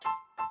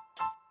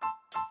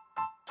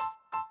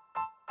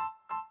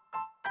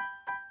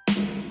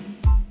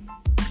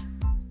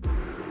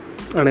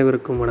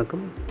அனைவருக்கும் வணக்கம்.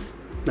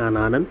 நான்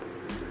ஆனந்த்.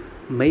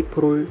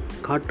 மெய்ப்பொருள்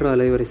காற்று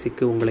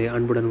அலைவரிசைக்கு உங்களை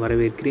அன்புடன்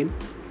வரவேற்கிறேன்.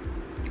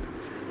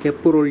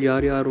 எப்பொருள்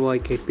யார்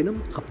யார்வாய் கேட்பினும்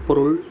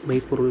அப்பொருள்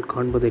மெய்ப்பொருள்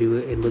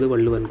காண்பதறிவு என்பது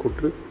வள்ளுவன்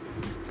கூற்று.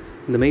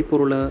 இந்த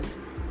மெய்ப்பொருளை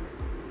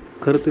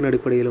கருத்தின்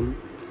அடிப்படையிலும்,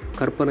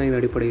 கற்பனையின்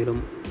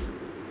அடிப்படையிலும்,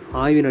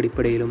 ஆய்வின்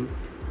அடிப்படையிலும்,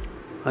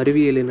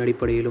 அறிவியலின்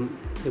அடிப்படையிலும்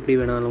எப்படி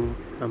வேணாலும்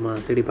நம்ம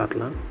தேடி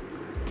பார்க்கலாம்.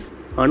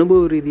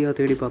 அனுபவ ரீதியாக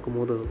தேடி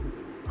பார்க்கும்போது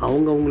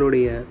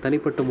அவங்களுடைய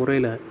தனிப்பட்ட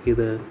முறையில்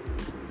இது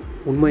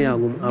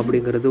உண்மையாகும்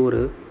அப்படிங்கிறது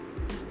ஒரு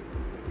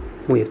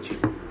முயற்சி,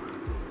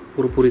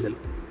 ஒரு புரிதல்.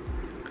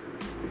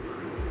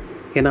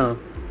 ஏன்னா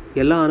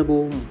எல்லா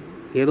அனுபவமும்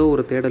ஏதோ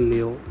ஒரு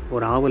தேடல்லையோ,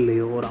 ஒரு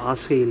ஆவல்லையோ, ஒரு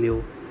ஆசையிலையோ,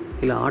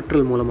 இல்லை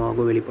ஆற்றல்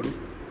மூலமாக வெளிப்படும்.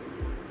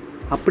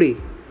 அப்படி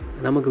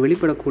நமக்கு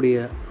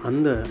வெளிப்படக்கூடிய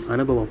அந்த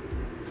அனுபவம்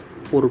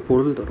ஒரு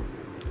பொருள் தரும்.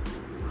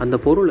 அந்த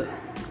பொருளை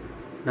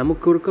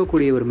நமக்கு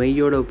இருக்கக்கூடிய ஒரு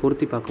மெய்யோடு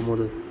பொருத்தி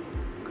பார்க்கும்போது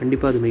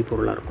கண்டிப்பாக அது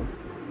மெய்ப்பொருளாக இருக்கும்.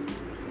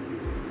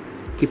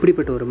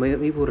 இப்படிப்பட்ட ஒரு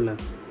மெய்ப்பொருளை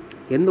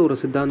எந்த ஒரு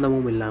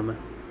சித்தாந்தமும் இல்லாமல்,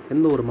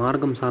 எந்த ஒரு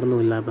மார்க்கம் சார்ந்தும்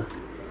இல்லாமல்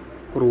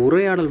ஒரு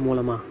உரையாடல்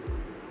மூலமாக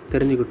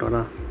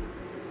தெரிஞ்சுக்கிட்டோன்னா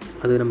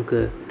அது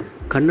நமக்கு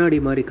கண்ணாடி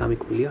மாதிரி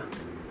காமிக்கும் இல்லையா?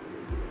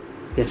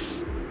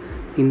 எஸ்,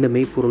 இந்த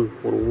மெய்ப்பொருள்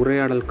ஒரு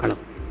உரையாடல்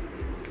களம்.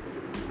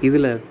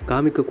 இதில்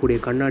காமிக்கக்கூடிய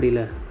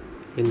கண்ணாடியில்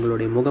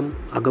எங்களுடைய முகம்,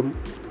 அகம்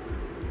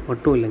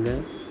மட்டும் இல்லைங்க,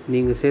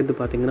 நீங்கள் சேர்த்து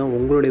பார்த்தீங்கன்னா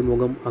உங்களுடைய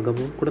முகம்,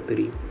 அகமும் கூட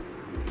தெரியும்.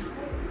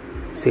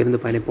 சேர்ந்து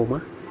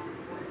பயணிப்போமா?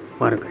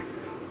 வாருங்கள்.